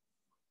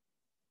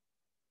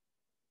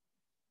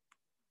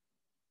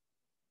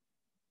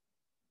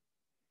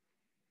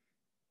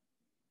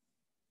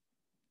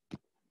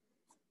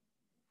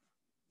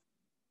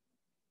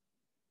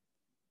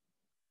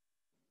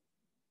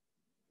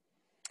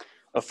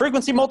 A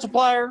frequency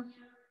multiplier.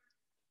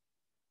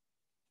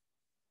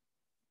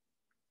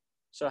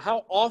 So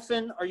how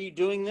often are you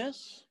doing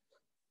this?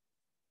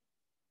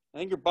 I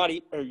think your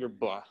body, or your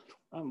book,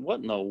 what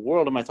in the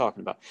world am I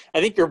talking about?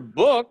 I think your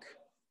book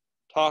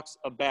talks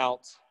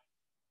about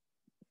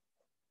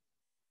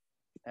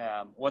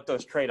what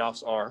those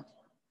trade-offs are.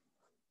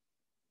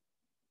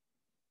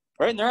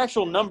 Right, and there are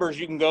actual numbers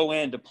you can go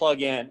in to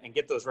plug in and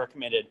get those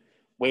recommended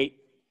weight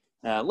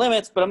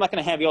limits, but I'm not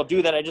going to have you all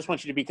do that. I just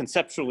want you to be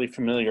conceptually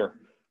familiar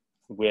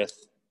with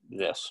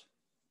this.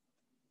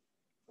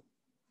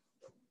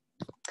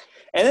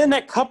 And then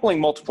that coupling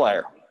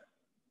multiplier.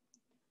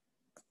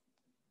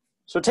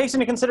 So it takes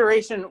into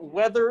consideration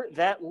whether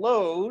that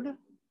load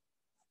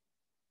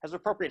has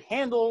appropriate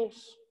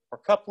handles or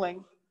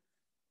coupling.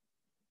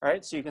 All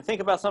right, so you can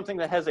think about something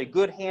that has a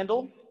good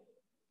handle,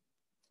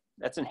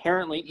 that's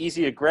inherently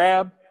easy to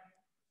grab,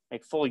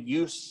 make full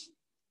use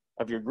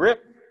of your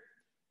grip.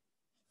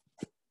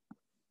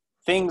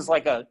 Things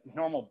like a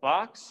normal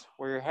box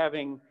where you're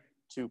having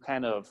to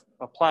kind of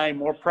apply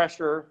more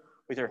pressure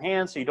with your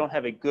hands so you don't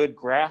have a good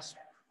grasp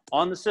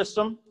on the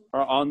system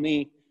or on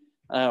the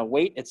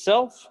weight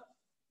itself,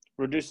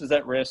 reduces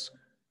that risk,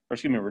 or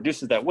excuse me,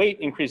 reduces that weight,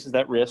 increases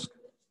that risk,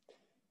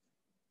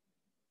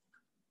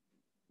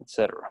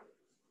 etc.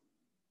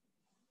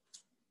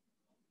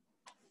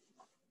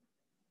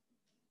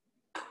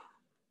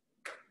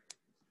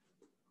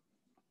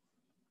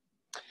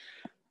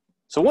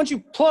 So once you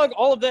plug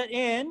all of that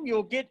in,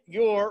 you'll get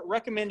your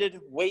recommended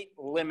weight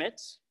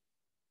limits.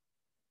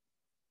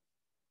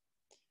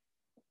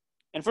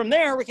 And from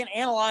there, we can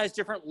analyze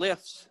different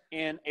lifts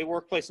in a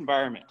workplace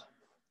environment.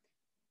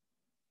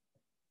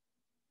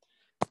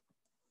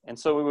 And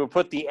so we will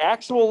put the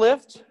actual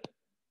lift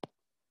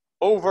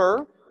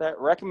over that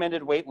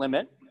recommended weight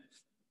limit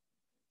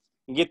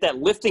and get that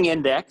lifting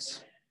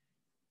index.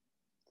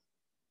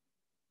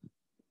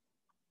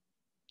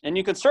 And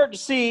you can start to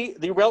see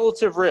the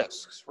relative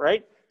risks,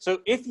 right?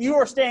 So if you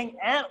are staying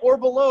at or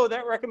below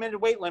that recommended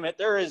weight limit,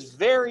 there is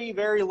very,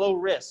 very low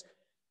risk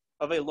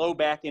of a low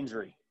back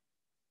injury.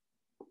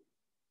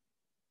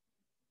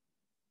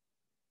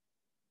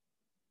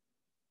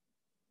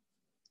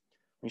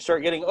 When you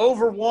start getting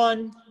over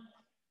 1,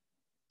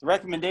 the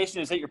recommendation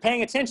is that you're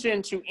paying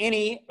attention to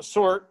any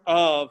sort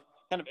of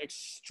kind of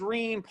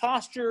extreme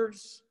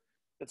postures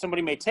that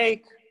somebody may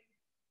take.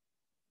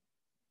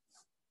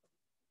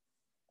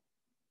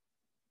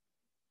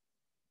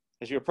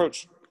 As you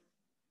approach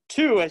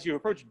 2, as you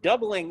approach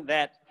doubling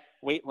that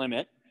weight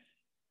limit,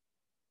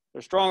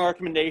 there's strong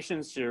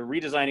recommendations to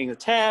redesigning the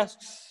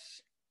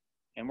tasks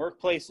and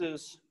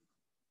workplaces.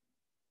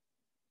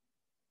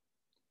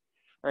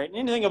 All right,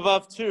 anything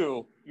above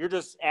 2, you're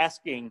just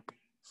asking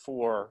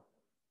for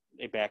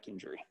a back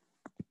injury.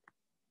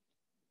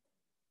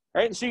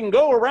 Right, and so you can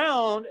go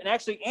around and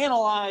actually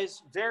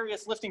analyze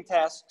various lifting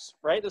tasks,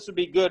 right? This would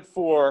be good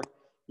for,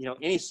 you know,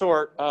 any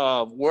sort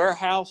of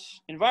warehouse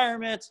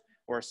environment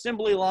or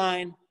assembly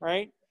line,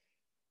 right?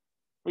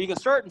 Where you can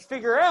start and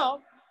figure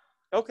out,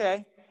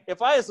 okay,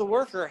 if I as the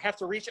worker have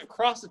to reach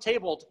across the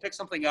table to pick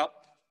something up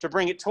to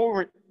bring it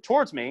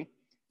towards me,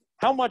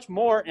 how much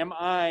more am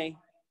I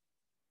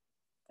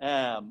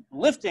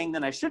lifting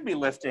than I should be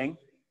lifting?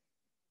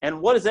 And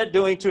what is that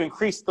doing to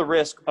increase the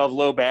risk of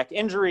low back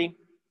injury,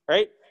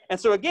 right? And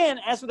so again,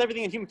 as with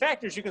everything in human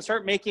factors, you can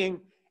start making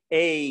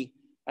a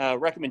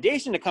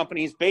recommendation to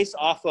companies based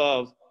off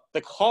of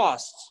the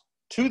costs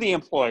to the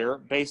employer,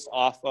 based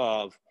off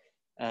of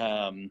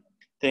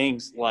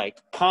things like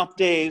comp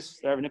days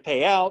they're having to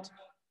pay out,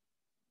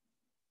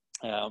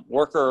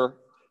 worker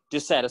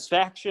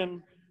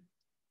dissatisfaction,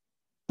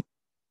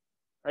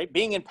 right?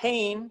 Being in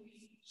pain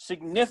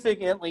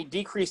significantly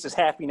decreases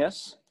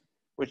happiness,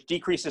 which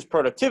decreases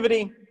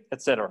productivity,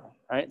 etc.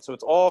 Right? So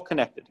it's all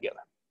connected together.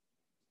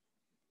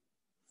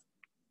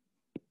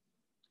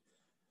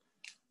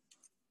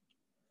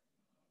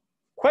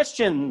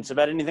 Questions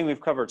about anything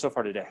we've covered so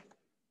far today?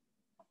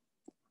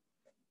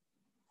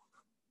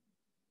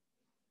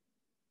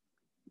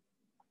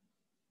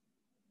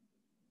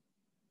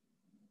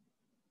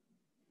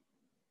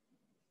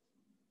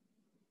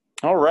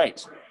 All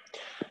right.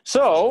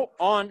 So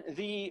on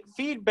the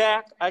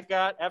feedback I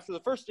got after the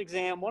first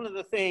exam, one of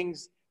the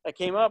things that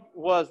came up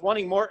was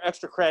wanting more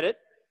extra credit.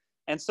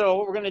 And so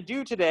what we're going to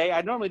do today,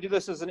 I normally do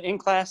this as an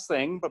in-class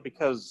thing, but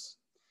because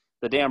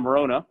the damn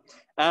Rona,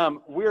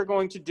 we're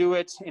going to do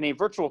it in a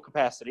virtual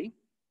capacity.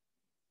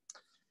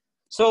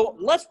 So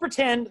let's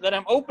pretend that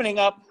I'm opening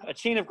up a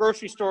chain of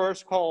grocery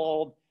stores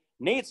called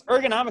Nate's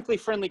Ergonomically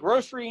Friendly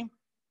Grocery.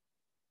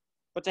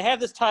 But to have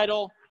this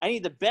title, I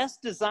need the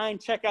best designed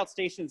checkout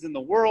stations in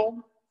the world.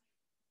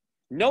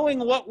 Knowing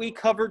what we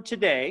covered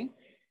today,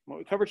 what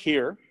we covered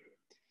here,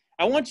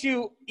 I want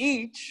you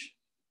each,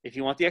 if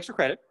you want the extra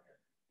credit,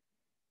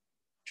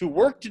 to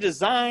work to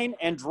design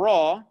and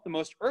draw the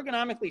most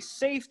ergonomically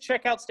safe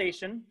checkout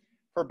station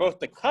for both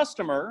the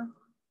customer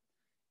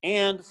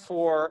and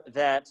for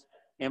that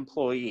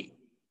employee.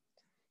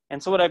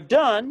 And so what I've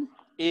done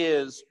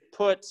is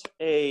put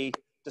a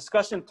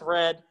discussion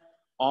thread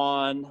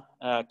on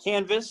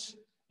Canvas.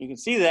 You can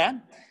see that.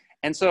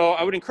 And so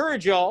I would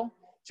encourage y'all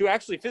to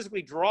actually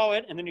physically draw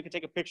it, and then you can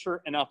take a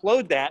picture and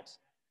upload that.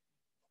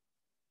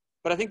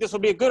 But I think this will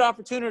be a good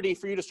opportunity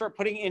for you to start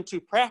putting into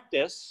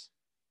practice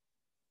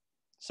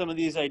some of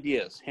these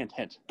ideas. Hint,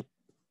 hint.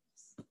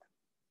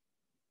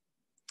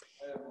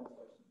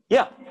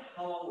 Yeah.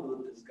 How long will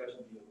the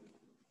discussion be?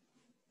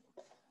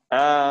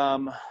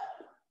 I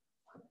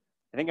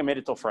think I made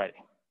it till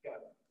Friday.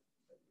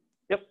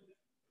 Yep.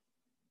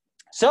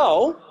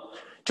 So,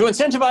 to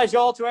incentivize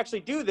y'all to actually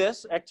do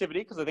this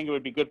activity, because I think it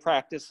would be good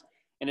practice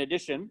in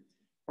addition,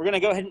 we're going to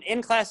go ahead and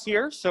end class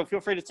here. So feel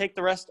free to take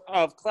the rest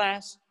of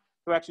class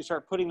to actually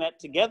start putting that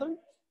together.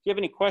 If you have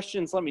any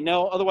questions, let me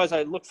know. Otherwise,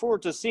 I look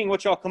forward to seeing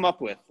what y'all come up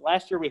with.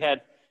 Last year, we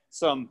had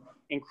some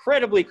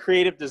incredibly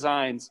creative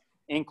designs,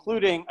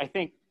 including, I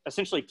think,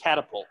 essentially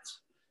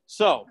catapults.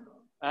 So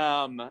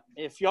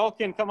if y'all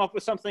can come up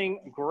with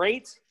something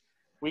great,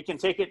 we can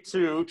take it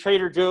to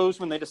Trader Joe's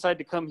when they decide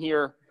to come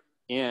here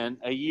in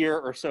a year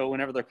or so,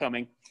 whenever they're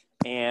coming,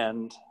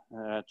 and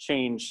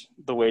change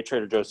the way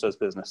Trader Joe's does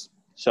business.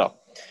 So, all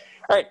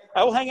right,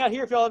 I will hang out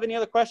here if y'all have any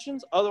other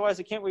questions. Otherwise,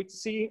 I can't wait to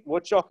see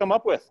what y'all come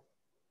up with.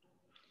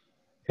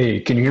 Hey,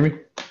 can you hear me?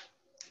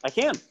 I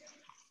can.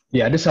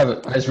 Yeah, I just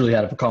really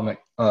had a comment,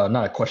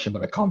 not a question,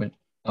 but a comment.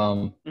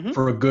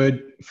 For a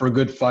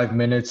good 5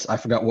 minutes, I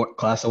forgot what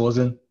class I was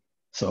in.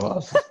 So I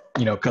was,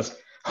 because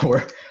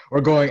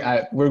we're going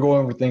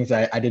over things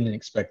I didn't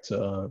expect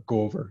to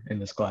go over in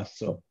this class.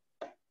 So,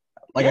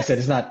 like I said,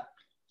 it's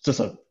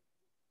just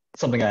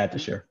something I had to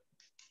share.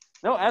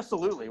 No,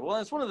 absolutely. Well,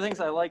 it's one of the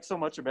things I like so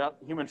much about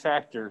human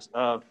factors.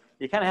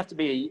 You kind of have to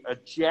be a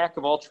jack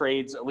of all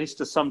trades, at least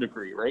to some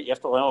degree, right? You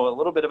have to know a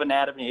little bit of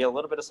anatomy, a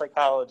little bit of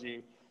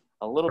psychology,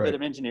 a little bit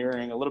of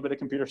engineering, a little bit of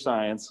computer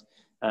science.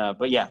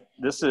 But yeah,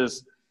 this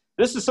is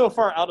so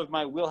far out of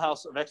my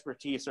wheelhouse of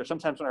expertise, or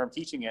sometimes when I'm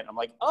teaching it, I'm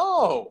like,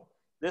 oh,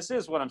 this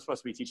is what I'm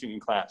supposed to be teaching in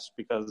class,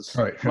 because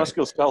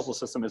musculoskeletal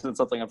system isn't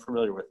something I'm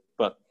familiar with.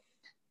 But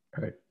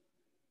right.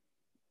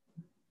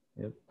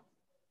 Yep.